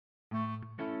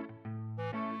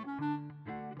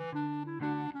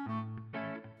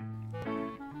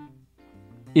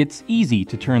It's easy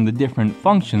to turn the different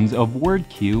functions of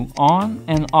WordQ on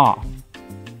and off.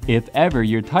 If ever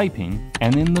you're typing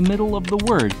and in the middle of the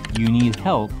word you need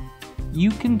help, you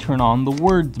can turn on the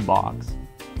words box,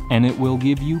 and it will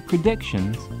give you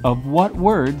predictions of what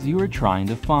words you are trying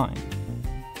to find.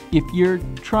 If you're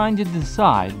trying to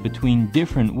decide between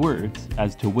different words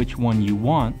as to which one you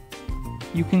want,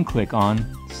 you can click on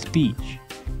Speech.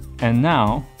 And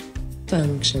now,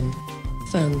 function,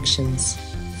 functions,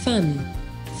 fun,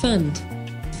 fund,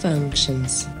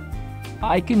 functions,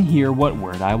 I can hear what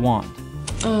word I want.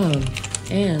 on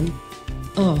and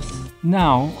off.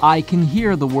 Now I can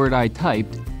hear the word I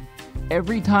typed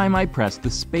every time I press the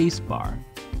space bar.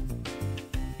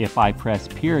 If I press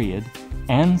period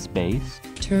and space,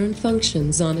 Turn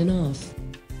functions on and off.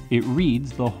 it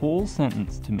reads the whole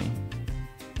sentence to me.